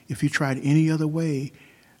 If you tried any other way,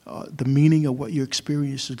 the meaning of what you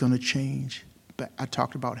experience is going to change. But I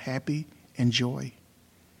talked about happy and joy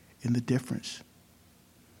and the difference.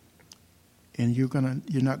 And you're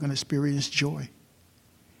not going to experience joy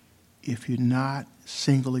if you're not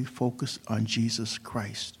singly focused on Jesus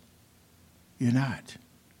Christ. You're not.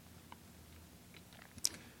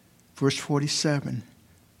 Verse 47,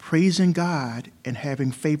 praising God and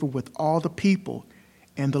having favor with all the people,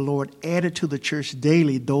 and the Lord added to the church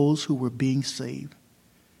daily those who were being saved.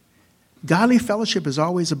 Godly fellowship is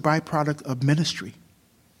always a byproduct of ministry.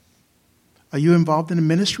 Are you involved in a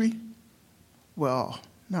ministry? Well,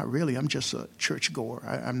 not really. I'm just a churchgoer.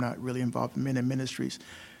 I'm not really involved in many ministries.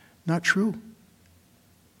 Not true.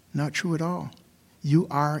 Not true at all. You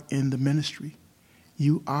are in the ministry.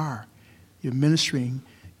 You are. You're ministering.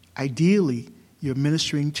 Ideally, you're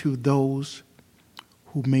ministering to those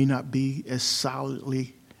who may not be as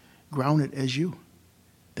solidly grounded as you.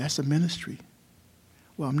 That's a ministry.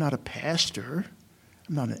 Well, I'm not a pastor.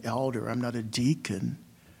 I'm not an elder. I'm not a deacon.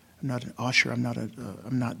 I'm not an usher. I'm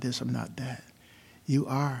not this. I'm not that. You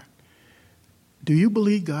are. Do you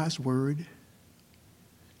believe God's word?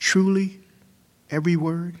 Truly, every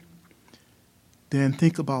word? Then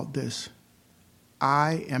think about this.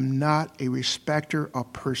 I am not a respecter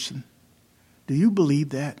of person. Do you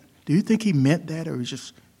believe that? Do you think he meant that, or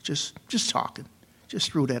he's just talking?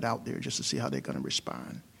 Just threw that out there just to see how they're going to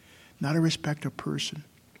respond. Not a respecter of person.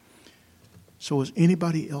 So is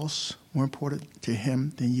anybody else more important to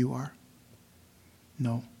him than you are?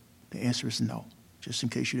 No. The answer is no, just in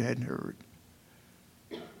case you hadn't heard.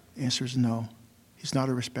 The answer is no. He's not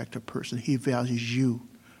a respecter of person. He values you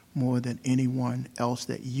more than anyone else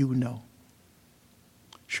that you know.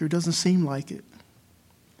 Sure doesn't seem like it.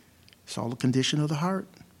 It's all a condition of the heart.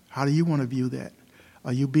 How do you want to view that?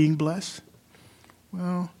 Are you being blessed?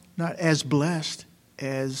 Well, not as blessed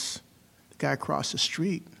as the guy across the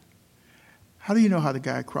street. How do you know how the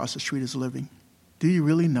guy across the street is living? Do you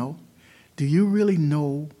really know? Do you really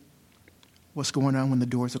know what's going on when the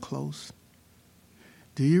doors are closed?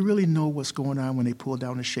 Do you really know what's going on when they pull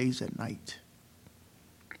down the shades at night?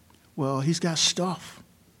 Well, he's got stuff.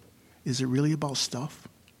 Is it really about stuff?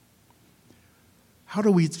 How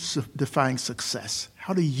do we define success?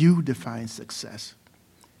 How do you define success?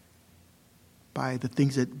 By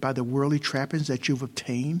the worldly trappings that you've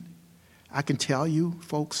obtained? I can tell you,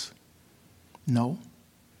 folks, no.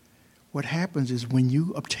 What happens is when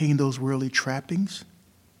you obtain those worldly trappings,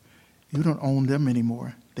 you don't own them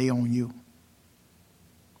anymore. They own you.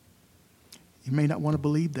 You may not want to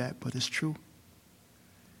believe that, but it's true.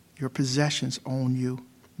 Your possessions own you.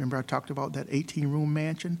 Remember I talked about that 18-room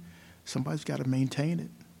mansion? Somebody's got to maintain it.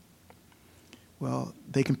 Well,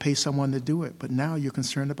 they can pay someone to do it, but now you're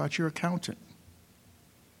concerned about your accountant.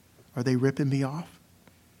 Are they ripping me off?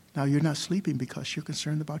 Now you're not sleeping because you're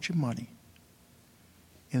concerned about your money.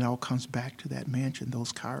 And it all comes back to that mansion,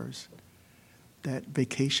 those cars, that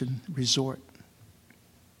vacation resort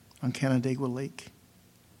on Canandaigua Lake.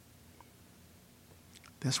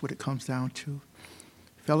 That's what it comes down to.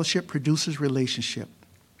 Fellowship produces relationship.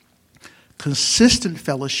 Consistent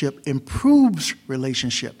fellowship improves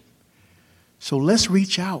relationship. So let's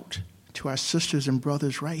reach out to our sisters and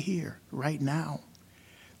brothers right here, right now.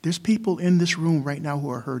 There's people in this room right now who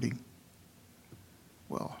are hurting.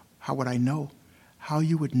 Well, how would I know? How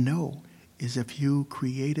you would know is if you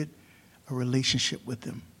created a relationship with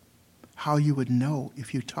them. How you would know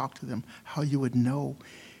if you talk to them. How you would know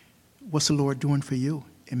what's the Lord doing for you.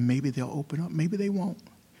 And maybe they'll open up. Maybe they won't.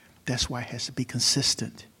 That's why it has to be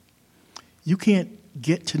consistent. You can't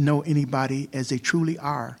get to know anybody as they truly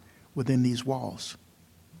are within these walls.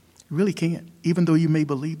 You really can't. Even though you may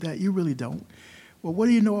believe that, you really don't. Well, what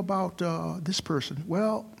do you know about this person?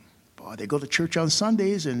 Well, they go to church on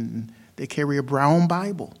Sundays and they carry a brown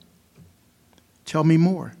Bible. Tell me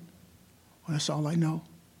more. Well, that's all I know.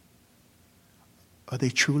 Are they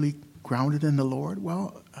truly grounded in the Lord?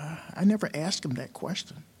 Well, I never asked them that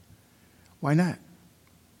question. Why not?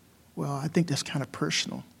 Well, I think that's kind of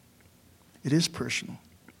personal. It is personal.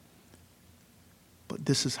 But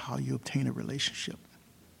this is how you obtain a relationship.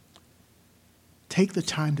 Take the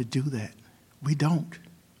time to do that. We don't.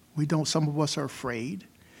 Some of us are afraid.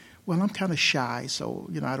 Well, I'm kind of shy, so,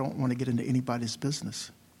 I don't want to get into anybody's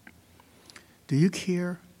business. Do you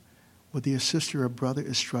care whether your sister or brother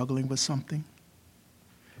is struggling with something?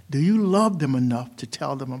 Do you love them enough to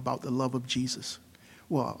tell them about the love of Jesus?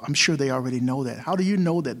 Well, I'm sure they already know that. How do you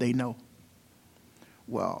know that they know?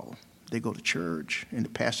 Well, they go to church, and the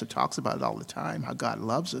pastor talks about it all the time, how God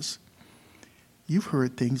loves us. You've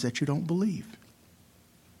heard things that you don't believe.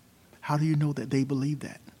 How do you know that they believe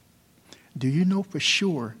that? Do you know for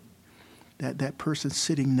sure that that person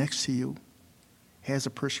sitting next to you has a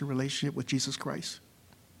personal relationship with Jesus Christ?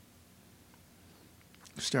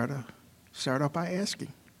 Start off by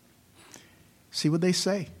asking. See what they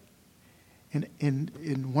say.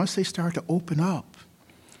 And once they start to open up,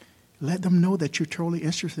 let them know that you're totally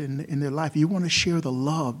interested in their life. You want to share the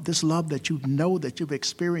love, this love that you know that you've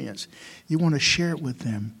experienced. You want to share it with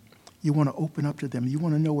them. You want to open up to them. You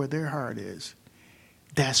want to know where their heart is.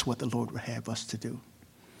 That's what the Lord would have us to do.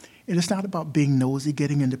 And it's not about being nosy,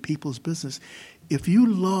 getting into people's business. If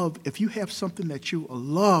you have something that you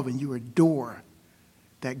love and you adore,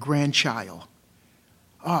 that grandchild,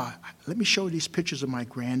 let me show you these pictures of my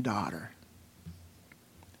granddaughter.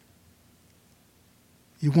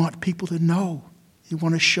 You want people to know. You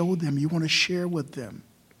want to show them. You want to share with them.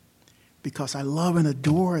 Because I love and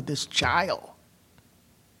adore this child.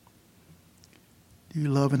 Do you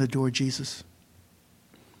love and adore Jesus?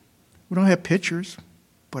 We don't have pictures,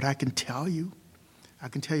 but I can tell you. I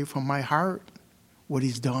can tell you from my heart what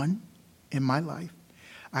he's done in my life.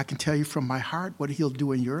 I can tell you from my heart what he'll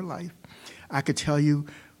do in your life. I could tell you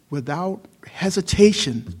without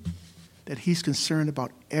hesitation that he's concerned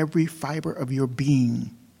about every fiber of your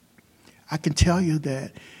being. I can tell you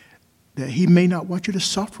that he may not want you to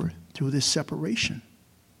suffer through this separation.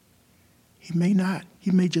 He may not.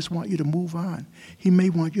 He may just want you to move on. He may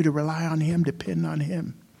want you to rely on him, depend on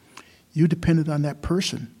him. You depended on that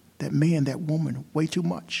person, that man, that woman, way too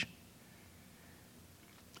much.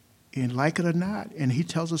 And like it or not, and he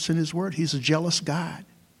tells us in his word, he's a jealous God.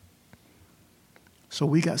 So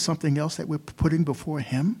we got something else that we're putting before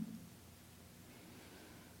him.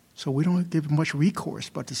 So we don't give much recourse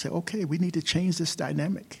but to say, okay, we need to change this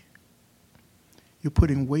dynamic. You're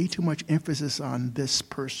putting way too much emphasis on this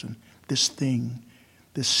person, this thing,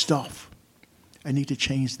 this stuff. I need to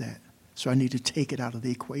change that. So I need to take it out of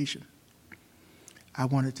the equation. I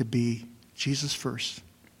want it to be Jesus first.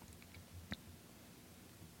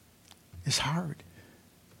 It's hard.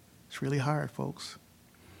 It's really hard, folks.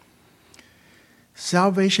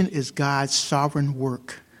 Salvation is God's sovereign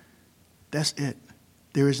work. That's it.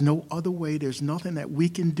 There is no other way. There's nothing that we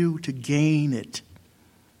can do to gain it.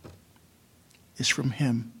 It's from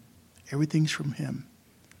him. Everything's from him.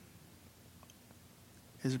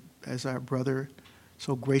 As our brother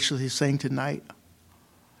so graciously sang tonight,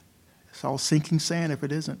 it's all sinking sand if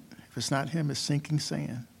it isn't. If it's not him, it's sinking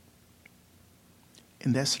sand.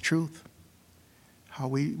 And that's the truth. How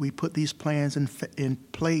we put these plans in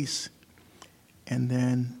place, and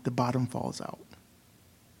then the bottom falls out.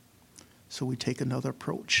 So we take another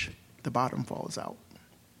approach. The bottom falls out.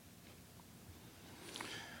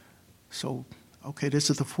 So, okay, this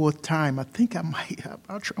is the fourth time. I think I'm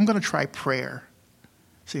going to try prayer.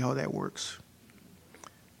 See how that works.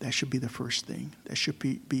 That should be the first thing. That should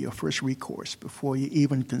be your first recourse before you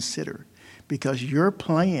even consider. Because your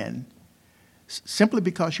plan, simply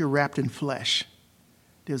because you're wrapped in flesh,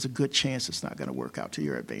 there's a good chance it's not going to work out to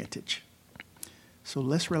your advantage. So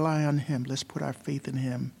let's rely on him. Let's put our faith in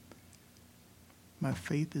him. My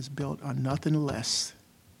faith is built on nothing less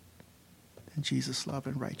than Jesus' love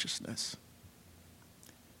and righteousness.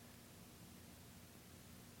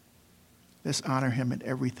 Let's honor him in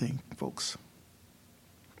everything, folks.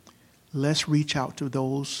 Let's reach out to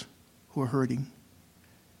those who are hurting.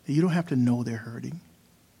 You don't have to know they're hurting.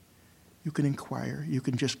 You can inquire. You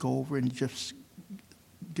can just go over and just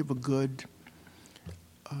give a good,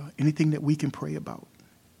 anything that we can pray about.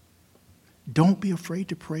 Don't be afraid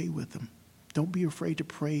to pray with them. Don't be afraid to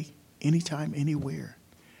pray anytime, anywhere.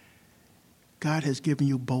 God has given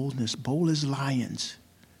you boldness, bold as lions,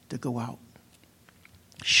 to go out.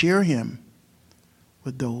 Share him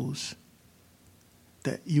with those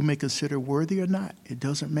that you may consider worthy or not. It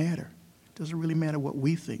doesn't matter. It doesn't really matter what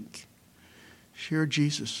we think. Share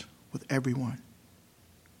Jesus with everyone.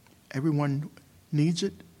 Everyone needs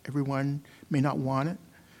it. Everyone may not want it,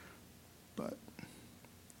 but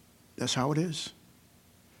that's how it is.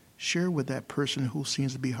 Share with that person who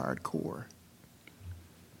seems to be hardcore.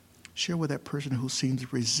 Share with that person who seems to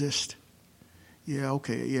resist. Yeah,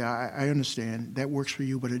 okay, yeah, I understand. That works for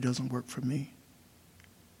you, but it doesn't work for me.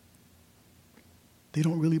 They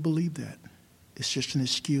don't really believe that. It's just an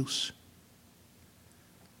excuse.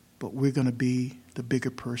 But we're going to be the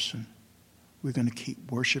bigger person. We're going to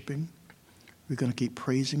keep worshiping. We're going to keep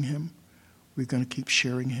praising him. We're going to keep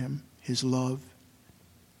sharing him, his love,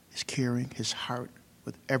 his caring, his heart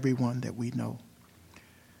with everyone that we know.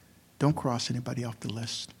 Don't cross anybody off the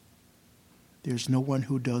list. There's no one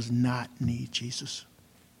who does not need Jesus.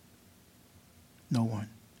 No one.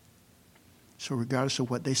 So regardless of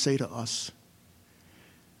what they say to us,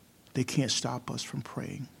 they can't stop us from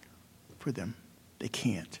praying for them. They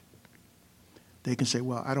can't. They can say,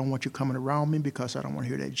 well, I don't want you coming around me because I don't want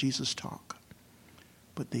to hear that Jesus talk.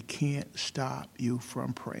 But they can't stop you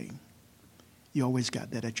from praying. You always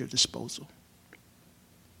got that at your disposal.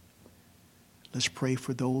 Let's pray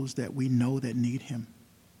for those that we know that need him.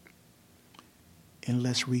 And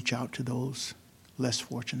let's reach out to those less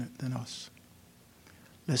fortunate than us.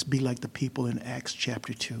 Let's be like the people in Acts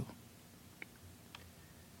chapter 2.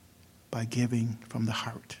 By giving from the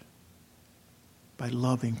heart. By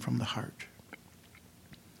loving from the heart.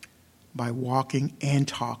 By walking and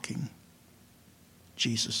talking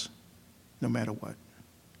Jesus, no matter what.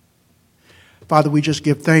 Father, we just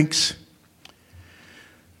give thanks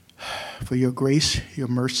for your grace, your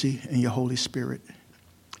mercy, and your Holy Spirit.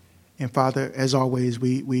 And Father, as always,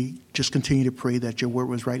 we just continue to pray that your word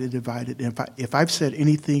was rightly divided. And if I've said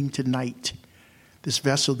anything tonight, this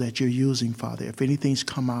vessel that you're using, Father, if anything's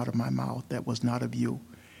come out of my mouth that was not of you,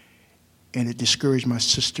 and it discouraged my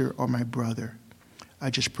sister or my brother, I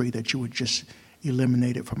just pray that you would just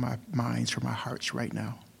eliminate it from our minds, from our hearts right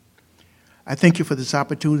now. I thank you for this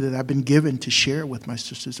opportunity that I've been given to share with my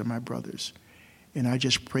sisters and my brothers. And I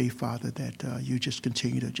just pray, Father, that you just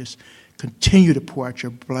continue to pour out your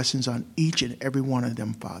blessings on each and every one of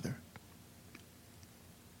them, Father.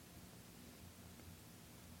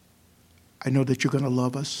 I know that you're going to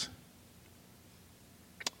love us.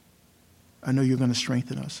 I know you're going to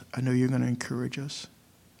strengthen us. I know you're going to encourage us.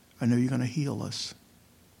 I know you're going to heal us.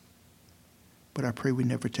 But I pray we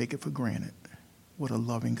never take it for granted. What a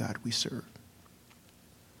loving God we serve.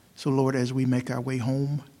 So, Lord, as we make our way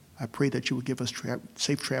home, I pray that you would give us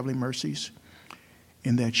safe traveling mercies,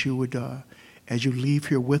 and that you would, as you leave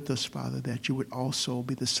here with us, Father, that you would also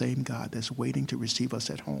be the same God that's waiting to receive us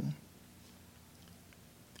at home.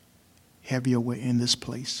 Have your way in this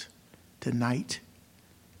place tonight,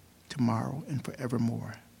 tomorrow, and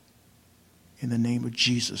forevermore. In the name of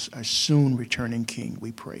Jesus, our soon returning King,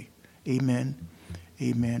 we pray. Amen,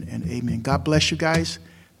 amen, and amen. God bless you guys.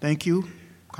 Thank you.